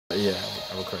Yeah,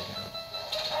 I'm recording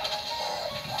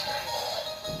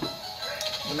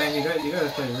now. Man, you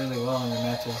guys play really well in your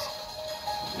matches.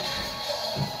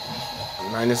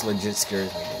 Ninus legit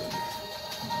scares me, dude.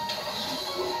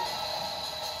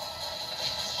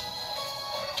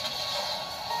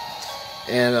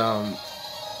 And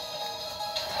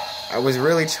I was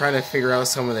really trying to figure out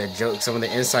some of the jokes, some of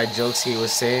the inside jokes he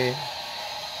was saying,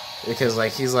 because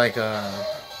like he's like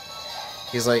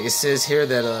it says here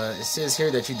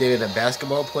that you dated a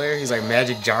basketball player. He's like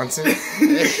Magic Johnson.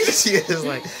 She is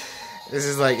like, this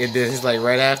is like, and then he's like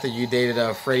right after you dated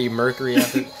Freddie Mercury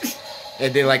after.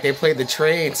 And then, like, they played the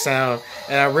train sound,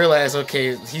 and I realized,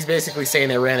 okay, he's basically saying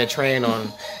they ran a train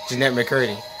on Jeanette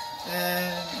McCurdy.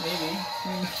 Maybe.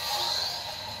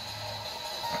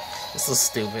 It's so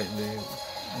stupid, dude.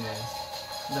 Yeah.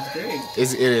 That's great.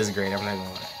 It is great, I'm not gonna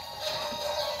lie.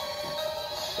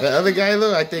 The other guy,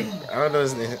 though, I don't know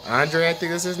his name. Andre, I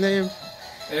think that's his name.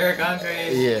 Eric Andre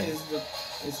is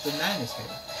the Ninus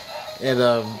here. And,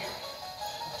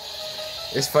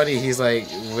 it's funny, he's like,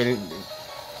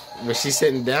 when she's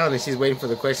sitting down and she's waiting for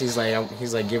the question, he's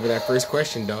like, give her that first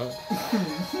question, dog.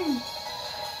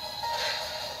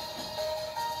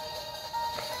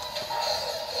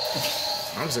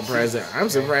 I'm surprised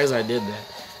I did that.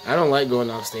 I don't like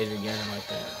going off stage again like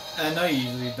that. I know you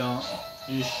usually don't.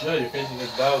 You should. You're facing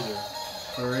this Bowser.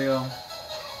 For real.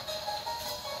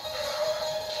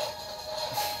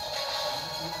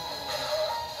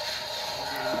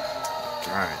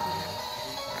 God, man.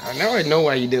 Now I know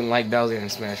why you didn't like Bowser in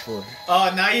Smash 4.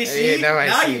 Oh, now you see? Yeah,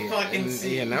 now you fucking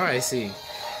see. Yeah, now I see.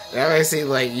 Now I see,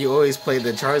 like, you always played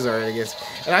the Charizard against.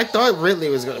 And I thought Ridley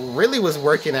was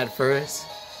working at first.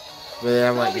 But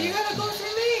I'm like, but you gotta go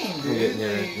through main, dude.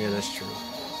 Yeah, that's true.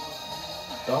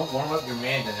 Don't warm up your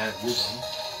main and have use them.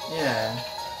 Yeah.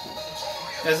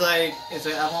 It's like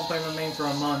I won't play my main for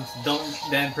a month.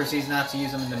 Then proceeds not to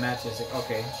use them in the match. It's like,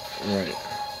 okay. Right.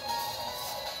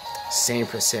 Same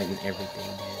percent and everything,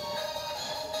 dude.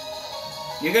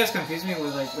 You guys confuse me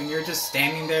with, like, when you're just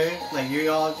standing there, like,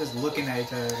 you're all just looking at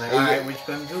each other, like, alright, which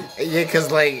gonna do? Yeah,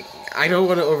 because, like, I don't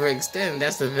want to overextend.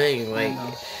 That's the thing. Like,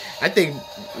 I think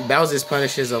Bowser's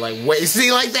punishes are like, wait,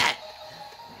 see, like that.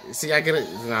 See, I could.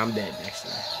 No, I'm dead,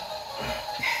 actually.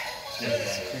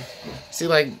 See,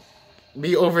 like,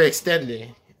 be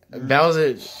overextending.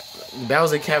 Bowser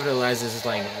capitalizes,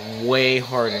 like, way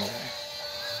harder.